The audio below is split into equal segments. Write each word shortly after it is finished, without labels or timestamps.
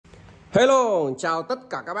Hello, chào tất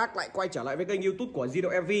cả các bác lại quay trở lại với kênh YouTube của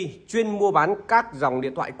Động MV chuyên mua bán các dòng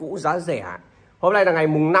điện thoại cũ giá rẻ. Hôm nay là ngày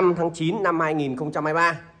mùng 5 tháng 9 năm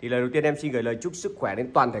 2023. Thì lời đầu tiên em xin gửi lời chúc sức khỏe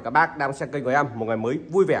đến toàn thể các bác đang xem kênh của em, một ngày mới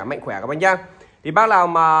vui vẻ mạnh khỏe các bác nhá. Thì bác nào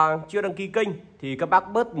mà chưa đăng ký kênh thì các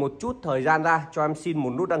bác bớt một chút thời gian ra cho em xin một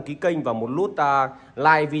nút đăng ký kênh và một nút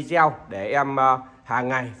like video để em hàng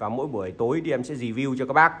ngày và mỗi buổi tối thì em sẽ review cho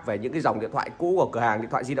các bác về những cái dòng điện thoại cũ của cửa hàng điện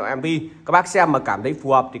thoại di động MV. Các bác xem mà cảm thấy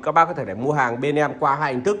phù hợp thì các bác có thể để mua hàng bên em qua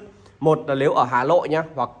hai hình thức. Một là nếu ở Hà Nội nhá,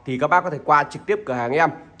 hoặc thì các bác có thể qua trực tiếp cửa hàng em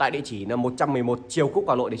tại địa chỉ là 111 Triều, Khúc,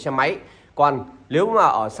 Hà Nội để xem máy. Còn nếu mà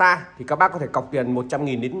ở xa thì các bác có thể cọc tiền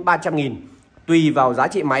 100.000 đến 300.000 tùy vào giá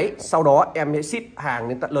trị máy. Sau đó em sẽ ship hàng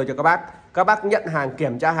đến tận nơi cho các bác. Các bác nhận hàng,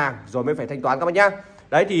 kiểm tra hàng rồi mới phải thanh toán các bác nhá.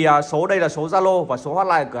 Đấy thì số đây là số Zalo và số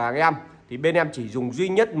hotline của cửa hàng em. Thì bên em chỉ dùng duy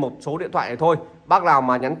nhất một số điện thoại này thôi. Bác nào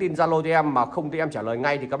mà nhắn tin Zalo cho em mà không thấy em trả lời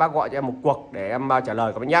ngay thì các bác gọi cho em một cuộc để em trả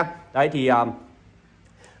lời các bác nhá. Đấy thì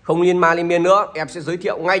không liên ma liên miên nữa, em sẽ giới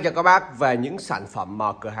thiệu ngay cho các bác về những sản phẩm mà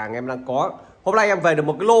cửa hàng em đang có. Hôm nay em về được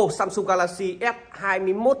một cái lô Samsung Galaxy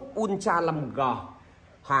S21Ultra 5G.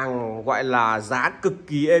 Hàng gọi là giá cực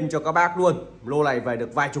kỳ êm cho các bác luôn. Lô này về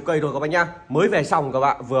được vài chục cây thôi các bác nhá. Mới về xong các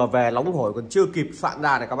bạn, vừa về nóng hổi còn chưa kịp soạn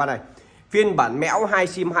ra này các bác này. Phiên bản mẽo 2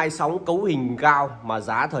 sim 2 sóng cấu hình cao mà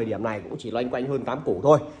giá thời điểm này cũng chỉ loanh quanh hơn 8 củ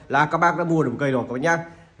thôi là các bác đã mua được một cây rồi các bác nhá.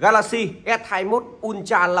 Galaxy S21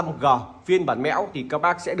 Ultra 5G phiên bản mẽo thì các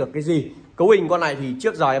bác sẽ được cái gì? Cấu hình con này thì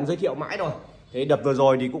trước giờ em giới thiệu mãi rồi. Thế đợt vừa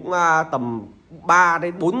rồi thì cũng tầm 3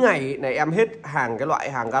 đến 4 ngày này em hết hàng cái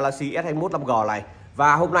loại hàng Galaxy S21 5G này.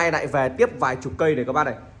 Và hôm nay lại về tiếp vài chục cây này các bác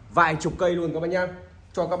này. Vài chục cây luôn các bác nhá.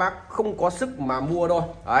 Cho các bác không có sức mà mua thôi.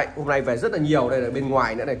 Đấy, hôm nay về rất là nhiều đây, là bên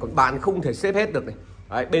ngoài nữa này, còn bàn không thể xếp hết được này.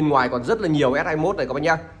 Đấy, bên ngoài còn rất là nhiều S21 này các bác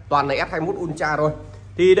nhá. Toàn là S21 Ultra thôi.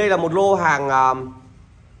 Thì đây là một lô hàng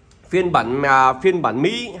phiên bản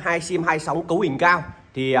Mỹ 2 sim 2 sóng cấu hình cao.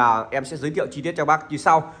 Thì em sẽ giới thiệu chi tiết cho bác như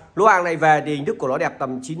sau. Lô hàng này về thì hình thức của nó đẹp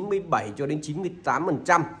tầm 97 cho đến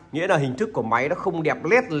 98%, nghĩa là hình thức của máy nó không đẹp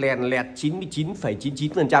led lèn lẹt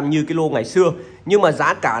 99,99% như cái lô ngày xưa, nhưng mà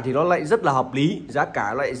giá cả thì nó lại rất là hợp lý, giá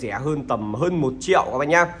cả lại rẻ hơn tầm hơn 1 triệu các bác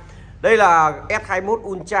nhá. Đây là S21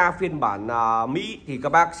 Ultra phiên bản Mỹ thì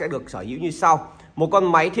các bác sẽ được sở hữu như sau. Một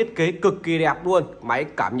con máy thiết kế cực kỳ đẹp luôn. Máy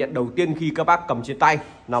cảm nhận đầu tiên khi các bác cầm trên tay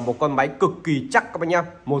là một con máy cực kỳ chắc các bác nhá.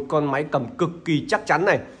 Một con máy cầm cực kỳ chắc chắn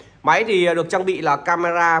này. Máy thì được trang bị là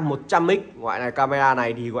camera 100x. Gọi là camera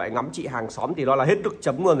này thì gọi ngắm chị hàng xóm thì nó là hết nước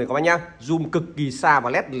chấm luôn rồi các bác nhá. Zoom cực kỳ xa và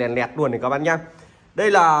led lèn lẹt luôn này các bác nhá.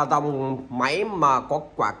 Đây là dòng máy mà có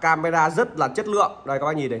quả camera rất là chất lượng. Đây các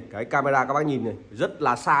bác nhìn này, cái camera các bác nhìn này, rất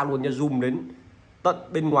là xa luôn nha, zoom đến tận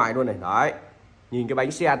bên ngoài luôn này. Đấy. Nhìn cái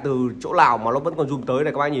bánh xe từ chỗ nào mà nó vẫn còn zoom tới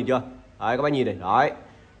này các bác nhìn chưa? Đấy các bác nhìn này. Đấy.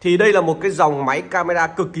 Thì đây là một cái dòng máy camera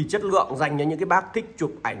cực kỳ chất lượng dành cho những cái bác thích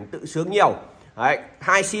chụp ảnh tự sướng nhiều. Đấy,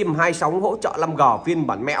 2 sim 2 sóng hỗ trợ 5G phiên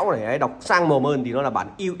bản mẽo này. Đấy, đọc sang mồm hơn thì nó là bản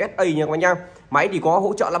USA nha các bác nhá. Máy thì có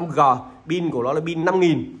hỗ trợ 5G, pin của nó là pin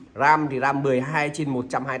 5000, RAM thì RAM 12 trên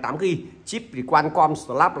 128GB, chip thì Qualcomm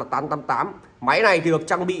Snap là 888. Máy này thì được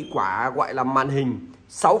trang bị quả gọi là màn hình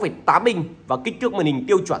 6,8 inch và kích thước màn hình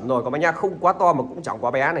tiêu chuẩn rồi các bác nhá, không quá to mà cũng chẳng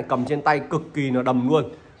quá bé này, cầm trên tay cực kỳ là đầm luôn.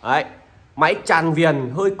 Đấy. Máy tràn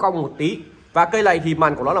viền hơi cong một tí. Và cây này thì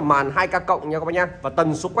màn của nó là màn 2K cộng nha các bác nhá. Và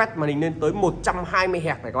tần số quét màn hình lên tới 120 Hz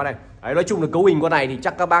này các bác này. Đấy, nói chung là cấu hình con này thì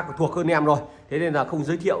chắc các bác thuộc hơn em rồi. Thế nên là không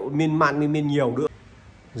giới thiệu miên nhiều nữa.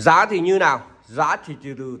 Giá thì như nào? Giá thì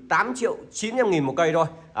từ 8 triệu 900 nghìn một cây thôi.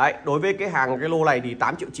 Đấy, đối với cái hàng cái lô này thì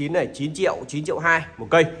 8 triệu 9 này, 9 triệu, 9 triệu 2 một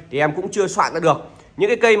cây thì em cũng chưa soạn ra được. Những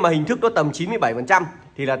cái cây mà hình thức nó tầm 97%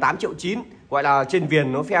 thì là 8 triệu 9, gọi là trên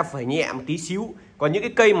viền nó phe phải nhẹ một tí xíu. Còn những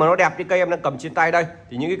cái cây mà nó đẹp như cây em đang cầm trên tay đây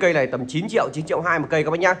thì những cái cây này tầm 9 triệu, 9 triệu 2 một cây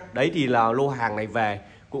các bác nhá. Đấy thì là lô hàng này về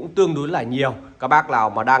cũng tương đối là nhiều. Các bác nào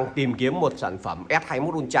mà đang tìm kiếm một sản phẩm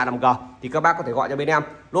S21 Ultra 5G thì các bác có thể gọi cho bên em.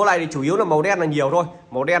 Lô này thì chủ yếu là màu đen là nhiều thôi.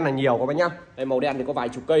 Màu đen là nhiều các bác nhá. Đây màu đen thì có vài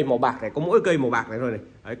chục cây, màu bạc này có mỗi cây màu bạc này thôi này.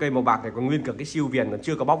 Đấy, cây màu bạc này còn nguyên cả cái siêu viền nó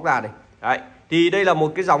chưa có bóc ra này. Đấy. Thì đây là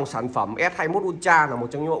một cái dòng sản phẩm S21 Ultra, là một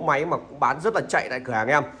trong những mẫu máy mà cũng bán rất là chạy tại cửa hàng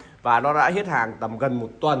em. Và nó đã hết hàng tầm gần 1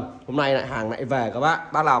 tuần. Hôm nay lại hàng lại về các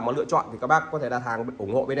bác. Bác nào mà lựa chọn thì các bác có thể đặt hàng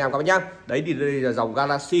ủng hộ bên em các bác nhá. Đấy thì đây là dòng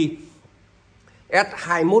Galaxy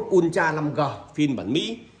S21 Ultra 5G phiên bản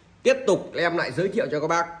Mỹ. Tiếp tục em lại giới thiệu cho các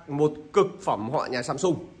bác một cực phẩm họ nhà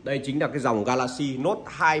Samsung. Đây chính là cái dòng Galaxy Note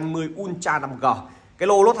 20 Ultra 5G. Cái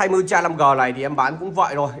lô Note 20 Ultra 5G này thì em bán cũng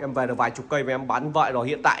vậy rồi. Em về được vài chục cây và em bán vậy rồi.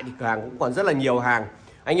 Hiện tại thì cửa hàng cũng còn rất là nhiều hàng.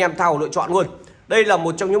 Anh em thao lựa chọn luôn. Đây là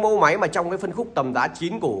một trong những mẫu máy mà trong cái phân khúc tầm giá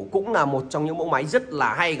 9 củ cũng là một trong những mẫu máy rất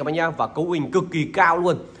là hay các bác nhá, và cấu hình cực kỳ cao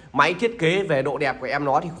luôn. Máy thiết kế về độ đẹp của em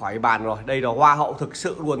nó thì khỏi bàn rồi. Đây là hoa hậu thực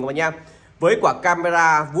sự luôn các bác nhá. với quả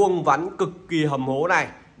camera vuông vắn cực kỳ hầm hố này,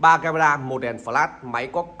 3 camera, một đèn flash, máy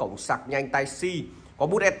có cổng sạc nhanh Type-C, có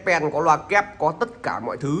bút S Pen, có loa kép, có tất cả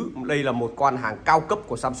mọi thứ. Đây là một con hàng cao cấp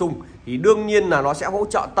của Samsung thì đương nhiên là nó sẽ hỗ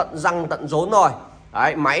trợ tận răng tận rốn rồi.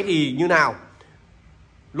 Đấy, máy thì như nào?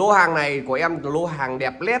 Lô hàng này của em là lô hàng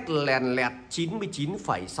đẹp led lèn lẹt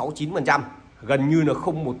 99,69%, gần như là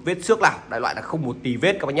không một vết xước nào, đại loại là không một tì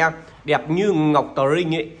vết các bạn nhá. Đẹp như ngọc tờ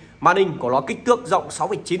rinh ấy. Màn hình của nó kích thước rộng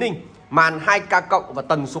 6,9 inch, màn 2K cộng và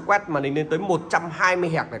tần số quét màn hình lên tới 120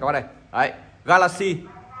 Hz này các bạn này. Đấy, Galaxy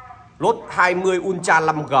Note 20 Ultra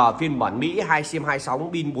 5G phiên bản Mỹ, 2 sim 2 sóng,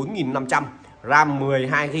 pin 4500, RAM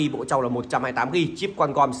 12GB, bộ trong là 128GB, chip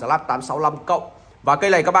Qualcomm Snapdragon 865 cộng. Và cây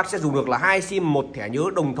này các bác sẽ dùng được là 2 sim, một thẻ nhớ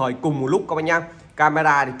đồng thời cùng một lúc các bác nhá.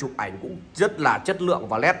 Camera thì chụp ảnh cũng rất là chất lượng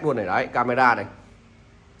và led luôn này đấy, camera này.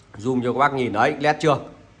 Zoom cho các bác nhìn đấy, led chưa?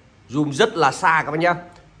 Zoom rất là xa các bác nhá.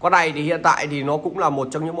 Con này thì hiện tại thì nó cũng là một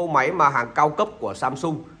trong những mẫu máy mà hàng cao cấp của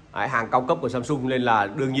Samsung. Đấy, hàng cao cấp của Samsung nên là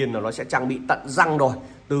đương nhiên là nó sẽ trang bị tận răng rồi,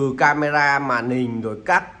 từ camera, màn hình rồi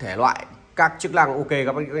các thể loại, các chức năng ok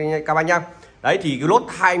các bác nhá. Đấy thì cái Note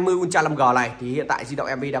 20 Ultra 5G này thì hiện tại di động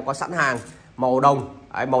MV đã có sẵn hàng màu đồng.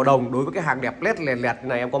 Đấy, màu đồng đối với cái hàng đẹp led lẹt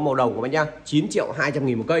này em có màu đồng của bác nhá,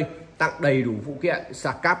 9.200.000 một cây, tặng đầy đủ phụ kiện,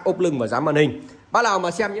 sạc cáp, ốp lưng và dán màn hình. Bác nào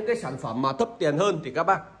mà xem những cái sản phẩm mà thấp tiền hơn thì các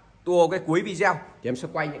bác tua cái cuối video thì em sẽ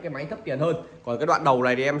quay những cái máy thấp tiền hơn, còn cái đoạn đầu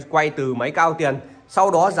này thì em quay từ máy cao tiền,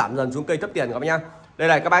 sau đó giảm dần xuống cây thấp tiền các bác nhá. Đây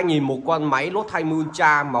này các bác nhìn một con máy Note 20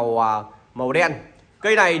 Ultra màu đen.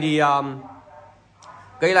 Cây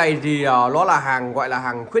này thì nó là hàng gọi là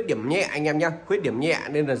hàng khuyết điểm nhẹ anh em nhá, khuyết điểm nhẹ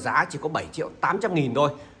nên là giá chỉ có 7.800.000 thôi.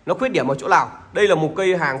 Nó khuyết điểm ở chỗ nào? Đây là một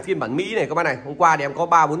cây hàng phiên bản Mỹ này các bác này. Hôm qua thì em có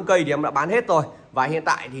 3-4 cây thì em đã bán hết rồi. Và hiện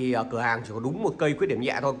tại thì cửa hàng chỉ có đúng một cây khuyết điểm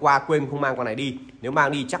nhẹ thôi. Qua quên không mang con này đi. Nếu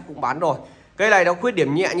mang đi chắc cũng bán rồi. Cây này nó khuyết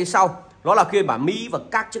điểm nhẹ như sau. Nó là phiên bản Mỹ và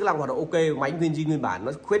các chức năng hoạt động ok. Máy nguyên zin nguyên bản.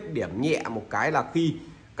 Nó khuyết điểm nhẹ một cái là khi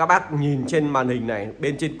các bác nhìn trên màn hình này,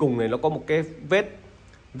 bên trên cùng này nó có một cái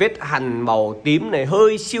vết hằn màu tím này,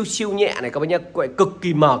 hơi siêu nhẹ này các bác nhá, cực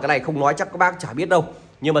kỳ mờ. Cái này không nói chắc các bác chả biết đâu,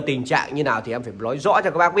 nhưng mà tình trạng như nào thì em phải nói rõ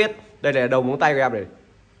cho các bác biết. Đây là đầu ngón tay của em này,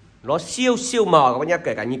 nó siêu mờ các bác nhá,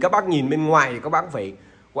 kể cả nhìn các bác nhìn bên ngoài thì các bác phải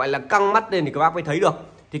gọi là căng mắt lên thì các bác mới thấy được.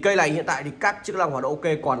 Thì cây này hiện tại thì các chức năng hoạt động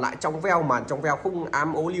ok, còn lại trong veo, màn trong veo không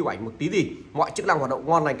ám ố lưu ảnh một tí gì, mọi chức năng hoạt động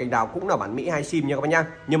ngon lành cành đào, cũng là bản Mỹ 2 sim nha các bác nhá.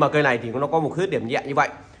 Nhưng mà cây này thì nó có một khuyết điểm nhẹ như vậy,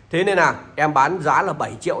 thế nên là em bán giá là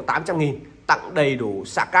 7.800.000, tặng đầy đủ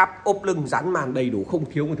sạc cáp, ốp lưng, dán màn đầy đủ, không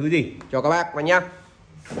thiếu một thứ gì cho các bác nhá.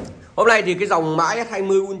 Hôm nay thì cái dòng mã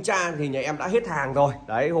S20 Ultra thì nhà em đã hết hàng rồi.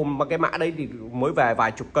 Đấy, hôm cái mã đấy thì mới về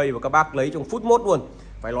vài chục cây và các bác lấy trong phút mốt luôn.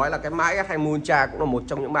 Phải nói là cái mã S20 Ultra cũng là một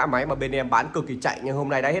trong những mã máy mà bên em bán cực kỳ chạy, nhưng hôm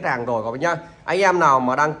nay đã hết hàng rồi các bác nhá. Anh em nào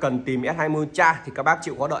mà đang cần tìm S20 Ultra thì các bác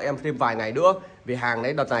chịu khó đợi em thêm vài ngày nữa, vì hàng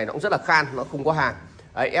đấy đợt này nó cũng rất là khan, nó không có hàng.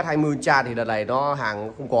 Đấy, S20 Ultra thì đợt này nó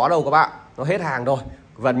hàng không có đâu các bạn, nó hết hàng rồi.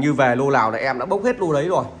 Gần như về lô nào là em đã bốc hết lô đấy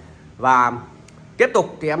rồi. Và tiếp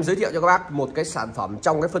tục thì em giới thiệu cho các bác một cái sản phẩm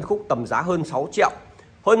trong cái phân khúc tầm giá hơn 6 triệu.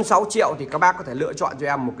 Hơn 6 triệu thì các bác có thể lựa chọn cho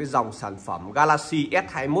em một cái dòng sản phẩm Galaxy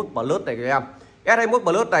S21Plus này các em.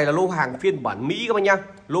 S21Plus này là lô hàng phiên bản Mỹ các bác nhá.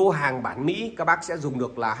 Lô hàng bản Mỹ các bác sẽ dùng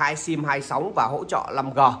được là 2 sim 2 sóng và hỗ trợ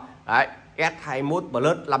 5G. Đấy,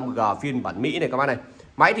 S21Plus 5G phiên bản Mỹ này các bác này.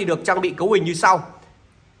 Máy thì được trang bị cấu hình như sau.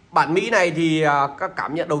 Bản Mỹ này thì các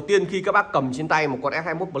cảm nhận đầu tiên khi các bác cầm trên tay một con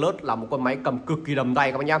S21Plus là một con máy cầm cực kỳ đầm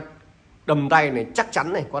tay các bác nhá. Đầm tay này chắc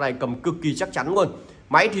chắn này, con này cầm cực kỳ chắc chắn luôn.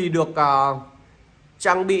 Máy thì được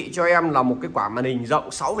trang bị cho em là một cái quả màn hình rộng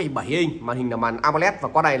 6,7 inch, màn hình là màn AMOLED và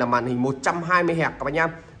con này là màn hình 120 Hz các bác nhá.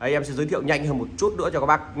 Đấy, em sẽ giới thiệu nhanh hơn một chút nữa cho các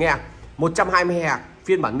bác nghe. 120 Hz,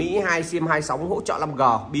 phiên bản Mỹ, 2 sim 2 sóng, hỗ trợ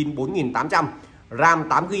 5G, pin 4800, RAM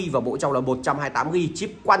 8GB và bộ trong là 128GB, chip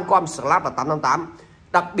Qualcomm Snapdragon 858.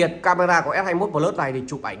 Đặc biệt camera của S21Plus này thì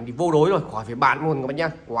chụp ảnh thì vô đối rồi, khỏi phải bàn luôn các bác nhá,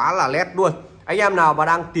 quá là led luôn. Anh em nào mà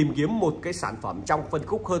đang tìm kiếm một cái sản phẩm trong phân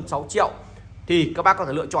khúc hơn 6 triệu thì các bác có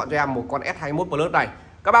thể lựa chọn cho em một con S21Plus này.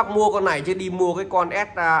 Các bác mua con này chứ đi mua cái con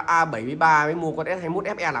SA73 mới mua con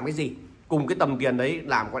S21Fe làm cái gì. Cùng cái tầm tiền đấy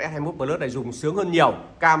làm con S21Plus này dùng sướng hơn nhiều.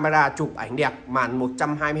 Camera chụp ảnh đẹp, màn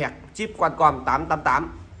 120 Hz, chip Qualcomm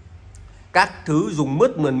 888. Các thứ dùng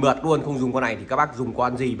mượt luôn, không dùng con này thì các bác dùng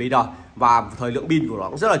con gì bây giờ. Và thời lượng pin của nó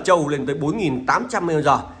cũng rất là trâu, lên tới 4800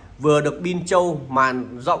 mAh. Vừa được pin trâu,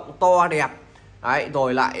 màn rộng to đẹp. Đấy,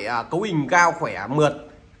 rồi lại cấu hình cao khỏe mượt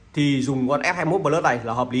thì dùng con S21Plus này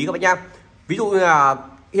là hợp lý các bác nhá. Ví dụ như là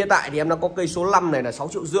hiện tại thì em đang có cây số 5 này là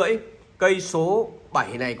 6,5 triệu, cây số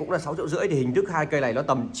 7 này cũng là 6,5 triệu, thì hình thức hai cây này nó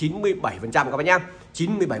tầm 97% các bác nhá.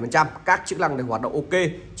 97%, các chức năng đều hoạt động ok.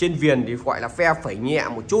 Trên viền thì gọi là phe phẩy nhẹ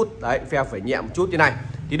một chút. Đấy, phe phẩy nhẹ một chút thế này.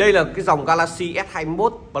 Thì đây là cái dòng Galaxy S21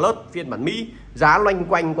 Plus phiên bản Mỹ, giá loanh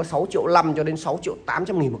quanh có 6,5 triệu cho đến 6,8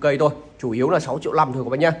 triệu một cây thôi. Chủ yếu là 6,5 triệu thôi các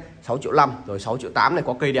bạn nhá. 6,5 triệu rồi 6,8 triệu này,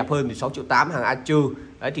 có cây đẹp hơn thì 6,8 triệu hàng A trừ.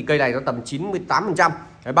 Đấy thì cây này nó tầm 98%.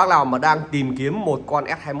 Đấy, bác nào mà đang tìm kiếm một con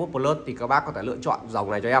S21 Plus thì các bác có thể lựa chọn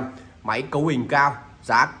dòng này cho em. Máy cấu hình cao,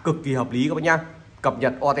 giá cực kỳ hợp lý các bác nhá. Cập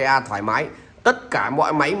nhật OTA thoải mái. Tất cả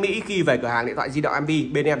mọi máy Mỹ khi về cửa hàng điện thoại di động MV,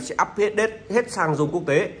 bên em sẽ up hết sang dùng quốc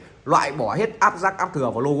tế, loại bỏ hết áp rắc áp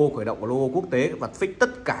thừa và logo khởi động và logo quốc tế, và fix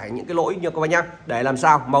tất cả những cái lỗi như các bác nhá, để làm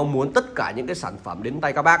sao mong muốn tất cả những cái sản phẩm đến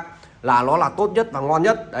tay các bác là nó là tốt nhất và ngon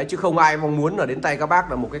nhất. Đấy, chứ không ai mong muốn là đến tay các bác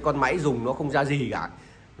là một cái con máy dùng nó không ra gì cả.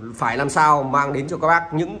 Phải làm sao mang đến cho các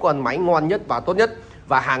bác những con máy ngon nhất và tốt nhất.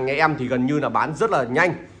 Và hàng nhà em thì gần như là bán rất là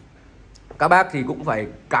nhanh. Các bác thì cũng phải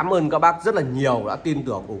cảm ơn các bác rất là nhiều đã tin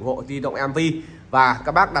tưởng ủng hộ di động MV. Và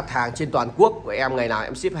các bác đặt hàng trên toàn quốc của em, ngày nào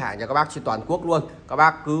em ship hàng cho các bác trên toàn quốc luôn. Các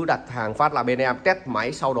bác cứ đặt hàng phát là bên em test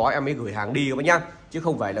máy, sau đó em mới gửi hàng đi các bác nhá. Chứ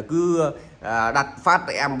không phải là cứ đặt phát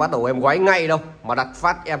thì em bắt đầu em gói ngay đâu. Mà đặt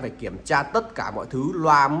phát em phải kiểm tra tất cả mọi thứ,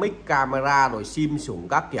 loa, mic, camera, rồi sim sủng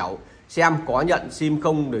các kiểu, xem có nhận sim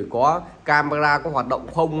không, rồi có camera có hoạt động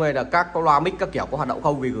không, hay là các loa mic các kiểu có hoạt động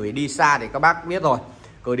không. Vì gửi đi xa thì các bác biết rồi,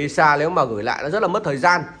 gửi đi xa nếu mà gửi lại nó rất là mất thời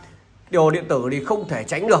gian. Điều điện tử thì không thể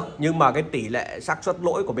tránh được, nhưng mà cái tỷ lệ xác suất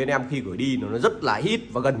lỗi của bên em khi gửi đi nó rất là ít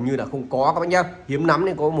và gần như là không có các bác nhá. Hiếm lắm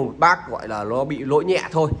nên có một bác gọi là nó bị lỗi nhẹ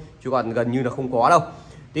thôi, chứ còn gần như là không có đâu.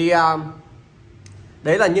 Thì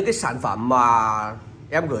đấy là những cái sản phẩm mà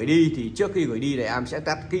em gửi đi. Thì trước khi gửi đi thì em sẽ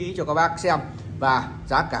test kỹ cho các bác xem, và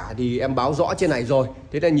giá cả thì em báo rõ trên này rồi.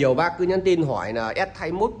 Thế là nhiều bác cứ nhắn tin hỏi là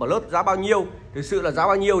S21 Plus giá bao nhiêu. Thực sự là giá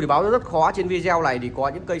bao nhiêu thì báo rất khó. Trên video này thì có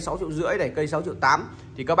những cây 6,5 triệu này, cây 6,8 triệu.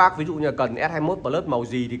 Thì các bác ví dụ như cần S21 Plus màu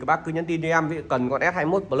gì thì các bác cứ nhắn tin cho em. Ví dụ cần con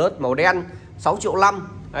S21 Plus màu đen 6,5 triệu,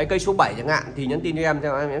 đấy, cây số 7 chẳng hạn, thì nhắn tin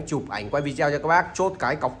cho em chụp ảnh quay video cho các bác, chốt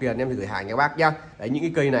cái cọc tiền em thì gửi hàng cho các bác nhá. Đấy, những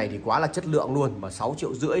cái cây này thì quá là chất lượng luôn, mà 6,5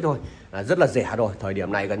 triệu thôi là rất là rẻ rồi. Thời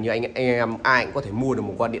điểm này gần như anh em ai cũng có thể mua được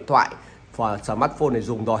một con điện thoại và smartphone để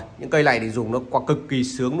dùng rồi. Những cây này thì dùng nó qua cực kỳ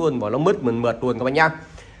sướng luôn, và nó mượt luôn các bác nhá.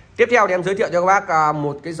 Tiếp theo thì em giới thiệu cho các bác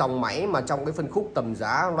một cái dòng máy mà trong cái phân khúc tầm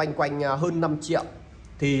giá loanh quanh hơn 5 triệu.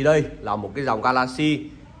 Thì đây là một cái dòng Galaxy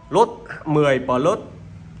Note 10 Plus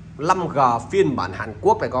 5G phiên bản Hàn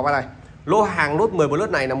Quốc này các bác này. Lô hàng Note 10 Plus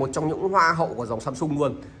này là một trong những hoa hậu của dòng Samsung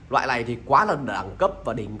luôn. Loại này thì quá là đẳng cấp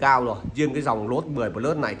và đỉnh cao rồi. Riêng cái dòng Note 10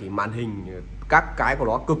 Plus này thì màn hình các cái của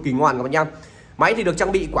nó cực kỳ ngon các bác nhá. Máy thì được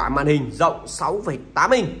trang bị quả màn hình rộng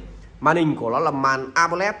 6,8 inch. Màn hình của nó là màn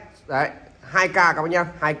AMOLED đấy, 2K các bác nhá,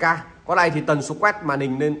 2K. Con này thì tần số quét màn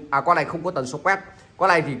hình lên con này không có tần số quét. Con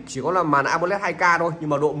này thì chỉ có là màn AMOLED 2K thôi, nhưng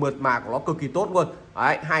mà độ mượt mà của nó cực kỳ tốt luôn.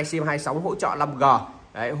 Đấy, 2 sim 2 sóng hỗ trợ 5G.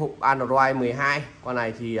 Đấy, hộp Android 12. Con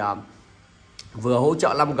này thì vừa hỗ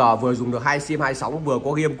trợ 5G, vừa dùng được 2 sim 2 sóng, vừa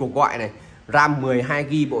có game cuộc gọi này. RAM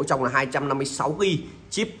 12GB, bộ trong là 256GB.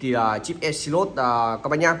 Chip thì chip S21 các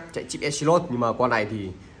bác nhá, chạy chip S21, nhưng mà con này thì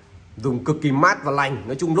dùng cực kỳ mát và lành.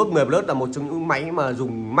 Nói chung Note 10 Plus là một trong những máy mà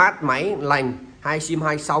dùng mát, máy lành, 2 sim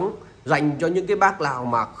 2 sóng, dành cho những cái bác nào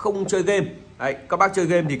mà không chơi game. Đấy, các bác chơi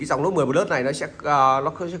game thì cái dòng Note 10 Plus này nó sẽ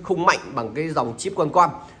không mạnh bằng cái dòng chip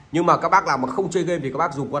Qualcomm. Nhưng mà các bác nào mà không chơi game thì các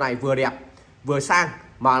bác dùng con này vừa đẹp vừa sang,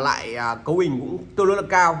 mà lại cấu hình cũng tương đối là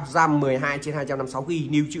cao, RAM 12/256GB,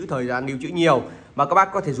 lưu trữ thời gian lưu trữ nhiều, mà các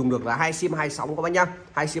bác có thể dùng được là 2 sim 2 sóng các bác nhá.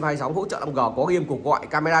 2 sim 2 sóng hỗ trợ 5G, có game cuộc gọi,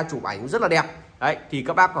 camera chụp ảnh rất là đẹp. Đấy thì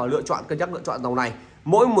các bác có lựa chọn, cân nhắc lựa chọn dòng này.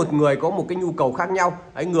 Mỗi một người có một cái nhu cầu khác nhau.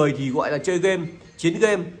 Đấy, người thì gọi là chơi game, chiến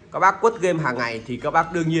game, các bác quất game hàng ngày thì các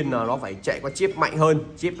bác đương nhiên là nó phải chạy qua chip mạnh hơn,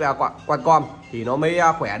 chip Qualcomm thì nó mới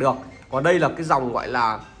khỏe được. Còn đây là cái dòng gọi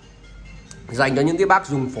là dành cho những cái bác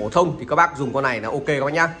dùng phổ thông thì các bác dùng con này là ok các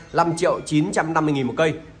bác nhá. 5.950.000 một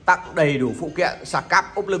cây, tặng đầy đủ phụ kiện, sạc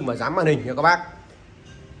cáp, ốp lưng và dán màn hình nha các bác.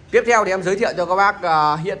 Tiếp theo thì em giới thiệu cho các bác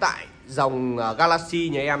hiện tại dòng Galaxy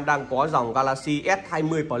nhà em đang có dòng Galaxy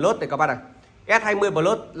S20 Plus này các bác này. S20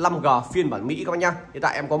 Plus 5G phiên bản Mỹ các bác nhá. Hiện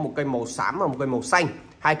tại em có một cây màu xám và một cây màu xanh,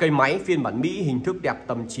 hai cây máy phiên bản Mỹ, hình thức đẹp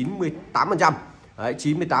tầm 98%. Đấy,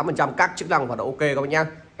 98% các chức năng hoạt động ok các bác nhá.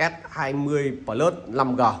 S20 Plus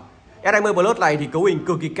 5G. S20 Plus này thì cấu hình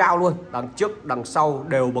cực kỳ cao luôn, đằng trước đằng sau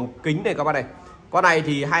đều bằng kính này các bác này. Con này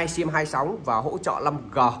thì 2 sim 2 sóng và hỗ trợ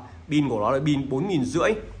 5G, pin của nó là pin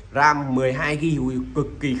 4.500, RAM 12GB, cực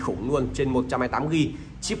kỳ khủng luôn, trên 128GB,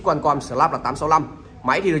 chip Qualcomm Snap là 865.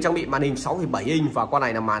 Máy thì được trang bị màn hình 6,7 inch và con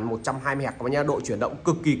này là màn 120Hz các bác nhá, độ chuyển động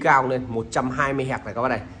cực kỳ cao lên 120Hz này các bác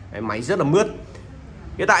này. Đấy, máy rất là mướt.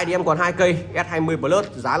 Hiện tại thì em còn hai cây S20 Plus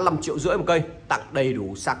giá 5,5 triệu một cây, tặng đầy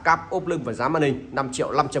đủ sạc cáp, ốp lưng và dán màn hình,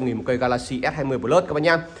 5.500.000 một cây Galaxy S20 Plus các bác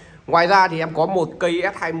nhá. Ngoài ra thì em có một cây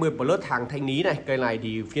S20 Plus hàng thanh lý này, cây này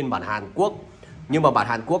thì phiên bản Hàn Quốc, Nhưng mà bản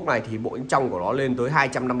Hàn Quốc này thì bộ bên trong của nó lên tới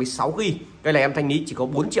 256GB. Cây này em thanh lý chỉ có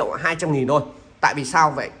 4.200.000 thôi. Tại vì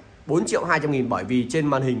sao vậy? 4.200.000 bởi vì trên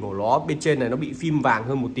màn hình của nó bên trên này nó bị phim vàng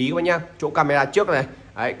hơn một tí các bác nhá. Chỗ camera trước này.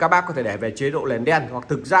 Đấy, các bác có thể để về chế độ nền đen, hoặc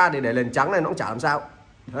thực ra để nền trắng này nó cũng chả làm sao.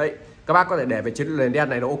 Đấy, các bác có thể để về chế độ nền đen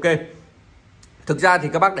này nó ok. Thực ra thì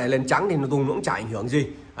các bác để nền trắng thì nó dùng nó cũng chả ảnh hưởng gì.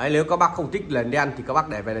 Đấy, nếu các bác không thích nền đen thì các bác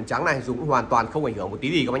để về nền trắng này dùng hoàn toàn không ảnh hưởng một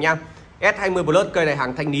tí gì các bác nhá. S20Plus cây này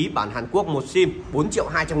hàng thanh lý bản Hàn Quốc, một sim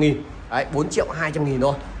 4.200.000. Đấy, 4.200.000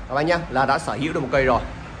 thôi các bác nhá, là đã sở hữu được một cây rồi.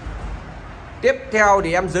 Tiếp theo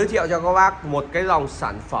thì em giới thiệu cho các bác một cái dòng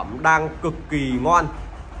sản phẩm đang cực kỳ ngon.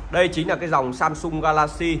 Đây chính là cái dòng Samsung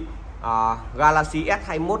Galaxy Galaxy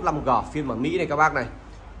S21 5G phiên bản Mỹ này các bác này.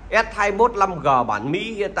 S21 5G bản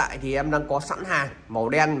Mỹ hiện tại thì em đang có sẵn hàng màu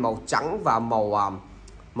đen, màu trắng và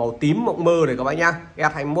màu tím mộng mơ này các bác nhá.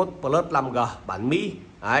 S21 Plus 5G bản Mỹ.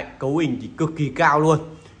 Đấy, cấu hình thì cực kỳ cao luôn.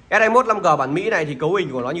 S21 5G bản Mỹ này thì cấu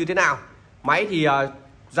hình của nó như thế nào? Máy thì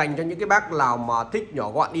dành cho những cái bác nào mà thích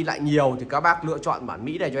nhỏ gọn đi lại nhiều thì các bác lựa chọn bản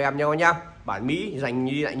Mỹ này cho em nhau nhá. Bản Mỹ dành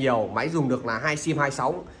đi lại nhiều, máy dùng được là 2 sim 2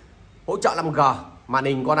 sóng, hỗ trợ 5G. Màn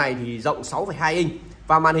hình con này thì rộng 6,2 inch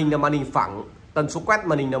và màn hình là màn hình phẳng, tần số quét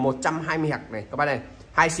màn hình là 120 Hz này các bác này.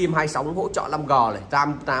 2 sim 2 sóng hỗ trợ 5G này,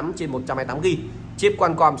 RAM 8/128GB, chip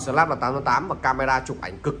Qualcomm Snap là 888 và camera chụp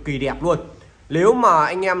ảnh cực kỳ đẹp luôn. Nếu mà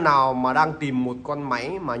anh em nào mà đang tìm một con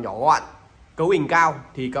máy mà nhỏ gọn, cấu hình cao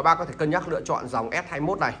thì các bác có thể cân nhắc lựa chọn dòng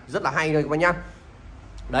S21 này, rất là hay rồi các bác nhá.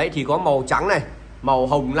 Đấy thì có màu trắng này, màu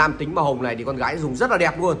hồng, nam tính màu hồng này thì con gái dùng rất là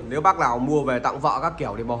đẹp luôn. Nếu bác nào mua về tặng vợ các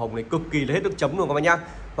kiểu thì màu hồng này cực kỳ là hết nước chấm luôn các bác nhá.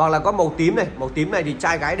 Hoặc là có màu tím này, màu tím này thì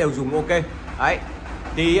trai gái đều dùng ok. Đấy.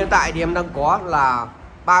 Thì hiện tại thì em đang có là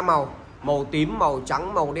 3 màu, màu tím, màu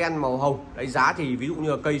trắng, màu đen, màu hồng. Đấy, giá thì ví dụ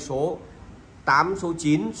như là cây số 8, số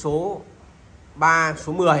 9, số 3,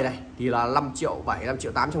 số 10 này thì là 5.700.000,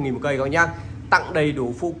 5.800.000 một cây các bác nhá. Tặng đầy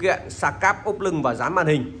đủ phụ kiện, sạc cáp, ốp lưng và dán màn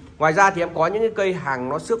hình. Ngoài ra thì em có những cái cây hàng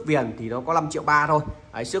nó xước viền thì nó có 5.300.000 thôi.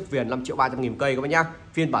 Đấy, xước viền 5.300.000 cây các bác nhá.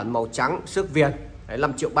 Phiên bản màu trắng xước viền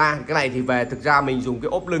 5.300.000. Cái này thì về thực ra mình dùng cái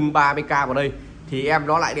ốp lưng 30k vào đây thì em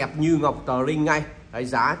nó lại đẹp như ngọc tờ ring ngay. Đấy,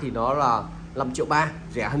 giá thì nó là 5.300.000,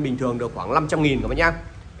 rẻ hơn bình thường được khoảng 500.000 các bác nhá.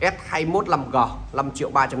 S21 5G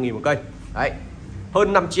 5.300.000 một cây. Đấy,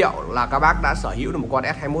 hơn 5 triệu là các bác đã sở hữu được một con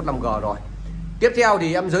S21 5G rồi. Tiếp theo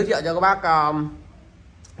thì em giới thiệu cho các bác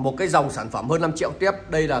một cái dòng sản phẩm hơn 5 triệu tiếp.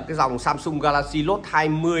 Đây là cái dòng Samsung Galaxy Note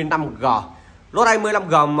 20 5G. Note 20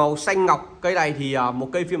 5G màu xanh ngọc. Cây này thì một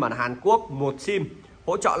cây phiên bản Hàn Quốc, một sim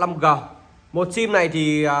hỗ trợ 5G. Một sim này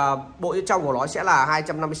thì bộ bên trong của nó sẽ là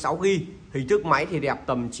 256GB. Hình thức máy thì đẹp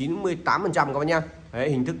tầm 98% các bác nhá. Đấy,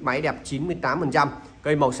 hình thức máy đẹp 98%.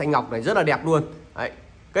 Cây màu xanh ngọc này rất là đẹp luôn. Đấy.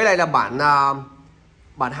 Cây này là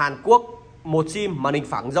bản Hàn Quốc, một sim màn hình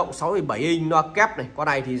phẳng rộng 6,7 inch loa kép này. Con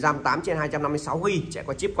này thì RAM 8/256GB, sẽ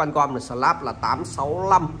có chip Qualcomm là Snap là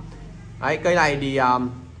 865. Đấy, cây này thì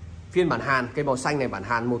phiên bản Hàn, cây màu xanh này bản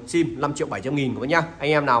Hàn, một sim 5.700.000 các bác nhá. Anh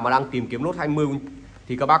em nào mà đang tìm kiếm Note 20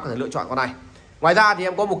 thì các bác có thể lựa chọn con này. Ngoài ra thì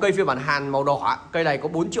em có một cây phiên bản Hàn màu đỏ, cây này có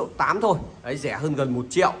 4.800.000 thôi. Đấy, rẻ hơn gần 1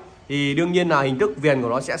 triệu. Thì đương nhiên là hình thức viền của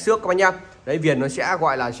nó sẽ xước các bác nhá. Đấy, viền nó sẽ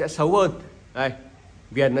gọi là sẽ xấu hơn. Đây,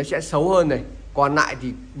 viền nó sẽ xấu hơn này. Còn lại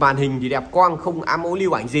thì màn hình thì đẹp quang, không ám ố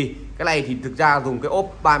lưu ảnh gì. Cái này thì thực ra dùng cái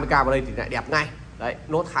ốp 30k vào đây thì lại đẹp ngay. Đấy,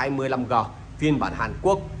 Note 20 5G phiên bản Hàn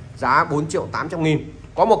Quốc, giá 4.800.000.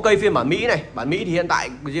 Có một cây phiên bản Mỹ này. Bản Mỹ thì hiện tại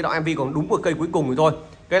Di Động MV còn đúng một cây cuối cùng rồi thôi.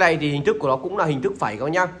 Cái này thì hình thức của nó cũng là hình thức phẩy các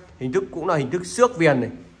bác nhá. Hình thức cũng là hình thức xước viền này.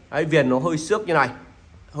 Đấy, viền nó hơi xước như này,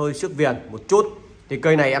 hơi xước viền một chút. Thì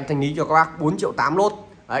cây này em thanh lý cho các bác 4.800.000 lốt.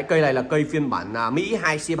 Đấy, cây này là cây phiên bản Mỹ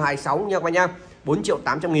 2 sim 2 sóng nha các bác nhá.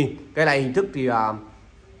 4.800.000. Cây này hình thức thì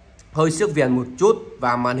hơi xước viền một chút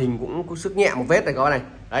và màn hình cũng có xước nhẹ một vết này các bác này.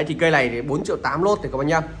 Đấy thì cây này thì 4.800.000 lốt thì các bác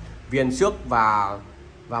nhá. Viền xước và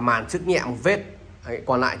màn xước nhẹ một vết. Đấy,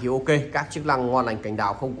 còn lại thì ok, các chức năng ngon lành cành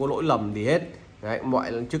đào, không có lỗi lầm gì hết. Đấy,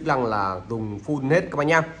 mọi chức năng là dùng full hết các bác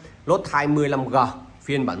nhá. Note 20 5G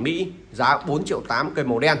phiên bản Mỹ, giá 4.800.000, cây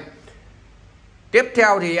màu đen. Tiếp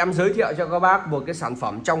theo thì em giới thiệu cho các bác một cái sản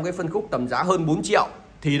phẩm trong cái phân khúc tầm giá hơn 4 triệu.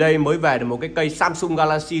 Thì đây mới về được một cái cây Samsung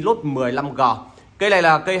Galaxy Note 10 5G. Cây này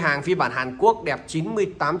là cây hàng phiên bản Hàn Quốc, đẹp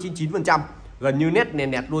 98-99%, gần như nét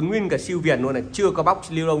nền đẹp luôn, nguyên cả siêu viền luôn này, chưa có bóc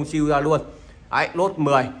lưu lông siêu ra luôn. Đấy, Note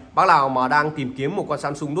 10. Bác nào mà đang tìm kiếm một con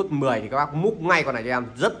Samsung Note 10 thì các bác múc ngay con này cho em,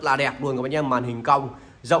 rất là đẹp luôn các bác nhá. Màn hình cong,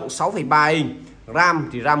 rộng 6,3 inch, RAM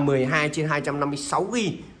thì RAM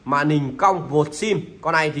 12/256GB, màn hình cong, một sim.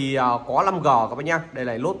 Con này thì có 5G các bác nhá. Đây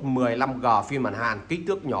là Note 10 5G phiên bản Hàn, kích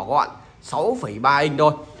thước nhỏ gọn, 6,3 inch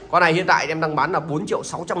thôi. Con này hiện tại em đang bán là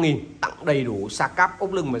 4.600.000, tặng đầy đủ sạc cáp,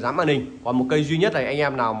 ốp lưng và dán màn hình. Còn một cây duy nhất này, anh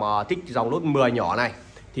em nào mà thích dòng Note 10 nhỏ này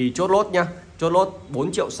thì chốt lốt nhá, chốt lốt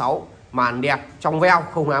 4,6 triệu, màn đẹp trong veo,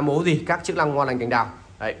 không há mố gì, các chức năng ngon lành cành đào.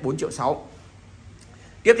 Đấy, 4,6 triệu.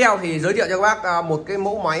 Tiếp theo thì giới thiệu cho các bác một cái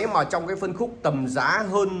mẫu máy mà trong cái phân khúc tầm giá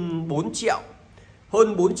hơn 4 triệu.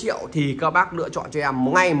 Hơn 4 triệu thì các bác lựa chọn cho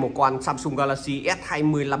em ngay một con Samsung Galaxy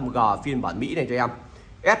S25G phiên bản Mỹ này cho em.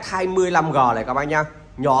 S25G này các bác nhá,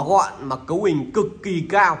 nhỏ gọn mà cấu hình cực kỳ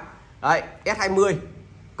cao. Đấy, S20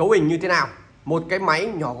 cấu hình như thế nào? Một cái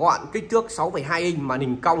máy nhỏ gọn, kích thước 6,2 inch, màn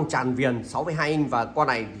hình cong tràn viền 6,2 inch, và con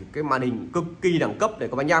này thì cái màn hình cực kỳ đẳng cấp để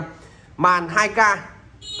các bác nhá. Màn 2K.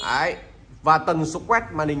 Đấy, và tần số quét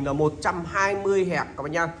màn hình là 120 Hz các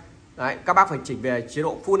bác nhá. Đấy, các bác phải chỉnh về chế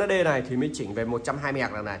độ Full HD này thì mới chỉnh về 120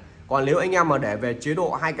 Hz này. Còn nếu anh em mà để về chế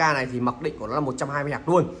độ 2K này thì mặc định của nó là 120 Hz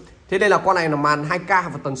luôn. Thế đây là con này là màn 2K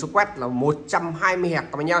và tần số quét là 120 Hz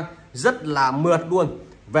các bác nhá. Rất là mượt luôn.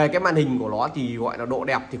 Về cái màn hình của nó thì gọi là độ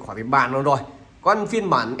đẹp thì khỏi phải bàn luôn rồi. Con phiên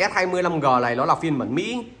bản S25G này nó là phiên bản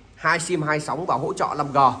Mỹ, 2 sim 2 sóng và hỗ trợ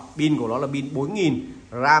 5G. Pin của nó là pin 4000,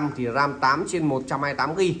 RAM thì RAM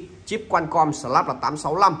 8/128GB, chip Qualcomm Snap là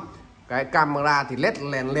 865. Cái camera thì led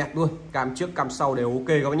led luôn, cam trước cam sau đều ok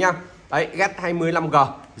các bác nhá. Đấy, S25G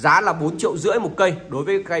giá là 4,5 triệu một cây. Đối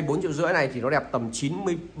với cây 4,5 triệu này thì nó đẹp tầm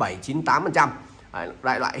 97-98%.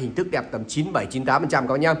 Đại loại hình thức đẹp tầm 97-98% các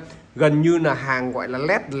bác nhá. Gần như là hàng gọi là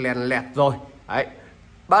led led rồi. Đấy.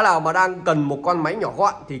 Bác nào mà đang cần một con máy nhỏ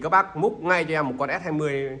gọn thì các bác múc ngay cho em một con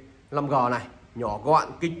S25G này, nhỏ gọn,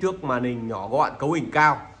 kích thước màn hình nhỏ gọn, cấu hình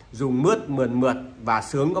cao, dùng mượt và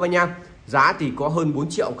sướng các bác nhá. Giá thì có hơn 4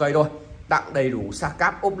 triệu cây thôi, tặng đầy đủ sạc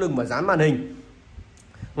cáp, ốp lưng và dán màn hình.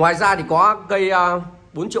 Ngoài ra thì có cây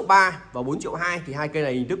 4,3 triệu và 4,2 triệu, thì hai cây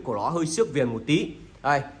này hình thức của nó hơi xước viền một tí.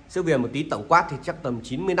 Đây, xước viền một tí, tổng quát thì chắc tầm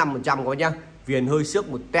 95% các bác nhá. Viền hơi xước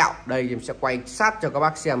một tẹo. Đây em sẽ quay sát cho các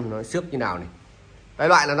bác xem nó xước như nào này. Đại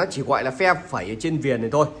loại là nó chỉ gọi là phe phẩy ở trên viền này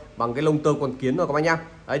thôi, bằng cái lông tơ con kiến thôi các bác nhá.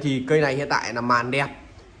 Đấy thì cây này hiện tại là màn đẹp.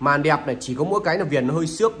 Màn đẹp này chỉ có mỗi cái là viền nó hơi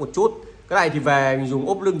xước một chút. Cái này thì về dùng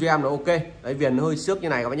ốp lưng cho em là ok. Đấy, viền nó hơi xước như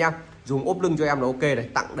này các bác nhá. Dùng ốp lưng cho em là ok này,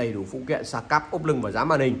 tặng đầy đủ phụ kiện sạc cáp, ốp lưng và dán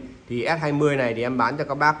màn hình. Thì S20 này thì em bán cho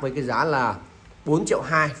các bác với cái giá là 4,2 triệu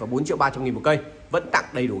và 4,3 triệu một cây. Vẫn tặng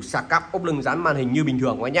đầy đủ sạc cáp, ốp lưng, dán màn hình như bình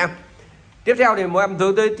thường các bác nhá. Tiếp theo thì em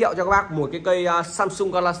giới thiệu cho các bác một cái cây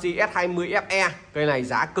Samsung Galaxy S20Fe. Cây này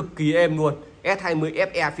giá cực kỳ êm luôn.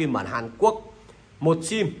 S20Fe phiên bản Hàn Quốc. Một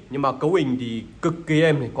sim nhưng mà cấu hình thì cực kỳ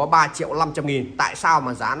êm, có 3.500.000. Tại sao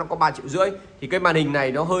mà giá nó có 3,5 triệu? Thì cái màn hình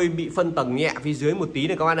này nó hơi bị phân tầng nhẹ phía dưới một tí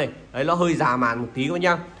này các bác này. Đấy, nó hơi già màn một tí các bác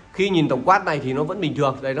nhá. Khi nhìn tổng quát này thì nó vẫn bình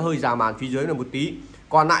thường. Đây, nó hơi già màn phía dưới là một tí.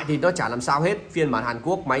 Còn lại thì nó chả làm sao hết. Phiên bản Hàn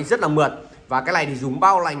Quốc máy rất là mượt. Và cái này thì dùng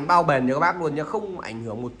bao lành bao bền cho các bác luôn nhá, không ảnh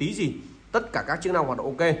hưởng một tí gì. Tất cả các chức năng hoạt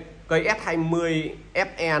động ok. Cây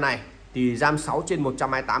S20Fe này thì RAM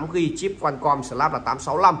 6/128GB, chip Qualcomm Snap là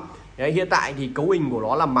 865. Đấy, hiện tại thì cấu hình của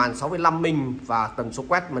nó là màn 6,5 inch và tần số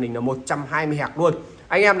quét màn hình là 120 Hz luôn.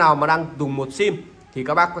 Anh em nào mà đang dùng một sim thì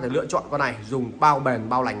các bác có thể lựa chọn con này, dùng bao bền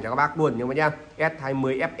bao lành cho các bác luôn. Nhưng mà nhá,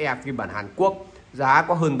 S20Fe phiên bản Hàn Quốc giá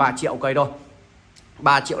có hơn 3 triệu cây thôi,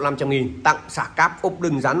 3.500.000, tặng sạc cáp, ốp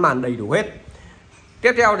lưng, dán màn đầy đủ hết.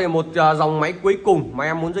 Tiếp theo thì một dòng máy cuối cùng mà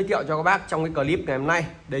em muốn giới thiệu cho các bác trong cái clip ngày hôm nay.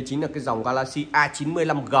 Đây chính là cái dòng Galaxy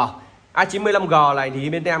A95G. A95G này thì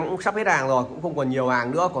bên em cũng sắp hết hàng rồi, cũng không còn nhiều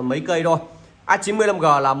hàng nữa, còn mấy cây thôi.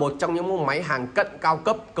 A95G là một trong những máy hàng cận cao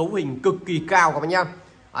cấp, cấu hình cực kỳ cao các bác nhá.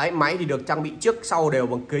 Đấy, máy thì được trang bị trước sau đều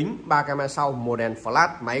bằng kính, 3 camera sau, một đèn flash,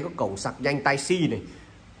 máy có cổng sạc nhanh Type-C này.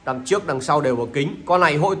 Đằng trước đằng sau đều bằng kính. Con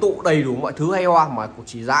này hội tụ đầy đủ mọi thứ hay ho mà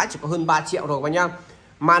chỉ giá chỉ có hơn 3 triệu thôi các bác nhá.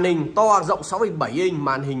 Màn hình to rộng 6,7 inch,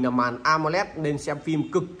 màn hình là màn AMOLED nên xem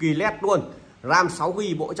phim cực kỳ nét luôn. RAM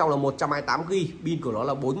 6GB, bộ trong là 128GB, pin của nó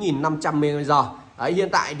là 4500 mAh. Đấy, hiện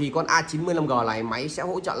tại thì con A95G này máy sẽ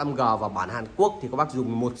hỗ trợ 5G và bản Hàn Quốc thì các bác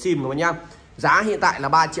dùng một sim các bác nhá. Giá hiện tại là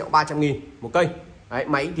 3.300.000 một cây. Đấy,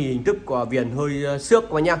 máy thì hình thức của viền hơi xước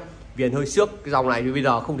các bác nhá. Viền hơi xước, cái dòng này thì bây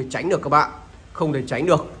giờ không thể tránh được các bạn. Không thể tránh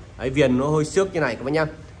được. Đấy, viền nó hơi xước như này các bác nhá.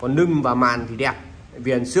 Còn lưng và màn thì đẹp.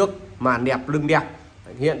 Viền xước, màn đẹp, lưng đẹp.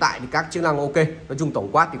 Hiện tại thì các chức năng ok. Nói chung tổng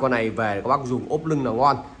quát thì con này về các bác dùng ốp lưng là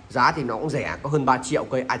ngon. Giá thì nó cũng rẻ, có hơn 3 triệu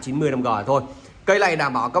cây A95G thôi. Cây này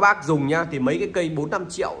đảm bảo các bác dùng nhá, thì mấy cái cây 4-5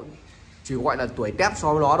 triệu chỉ gọi là tuổi tép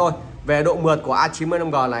so với nó thôi. Về độ mượt của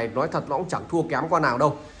A95G này nói thật nó cũng chẳng thua kém con nào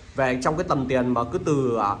đâu. Về trong cái tầm tiền mà cứ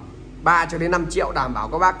từ 3 cho đến 5 triệu đảm bảo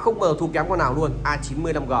các bác không bao giờ thua kém con nào luôn.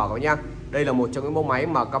 A95G các nhá. Đây là một trong những mẫu máy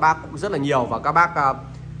mà các bác cũng rất là nhiều và các bác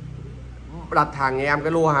đặt hàng nhà em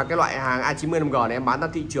cái loại hàng A95G này em bán ra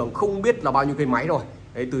thị trường không biết là bao nhiêu cây máy rồi.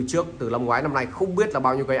 Đấy, từ trước từ năm ngoái năm nay không biết là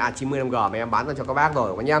bao nhiêu cây A95G mà em bán ra cho các bác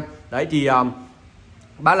rồi các nhá. Đấy thì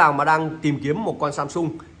bác nào mà đang tìm kiếm một con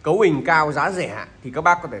Samsung cấu hình cao giá rẻ thì các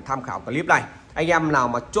bác có thể tham khảo clip này. Anh em nào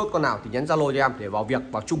mà chốt con nào thì nhắn Zalo cho em để vào việc,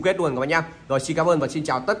 vào chung kết luôn các bác nhá. Rồi xin cảm ơn và xin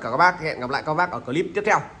chào tất cả các bác, hẹn gặp lại các bác ở clip tiếp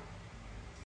theo.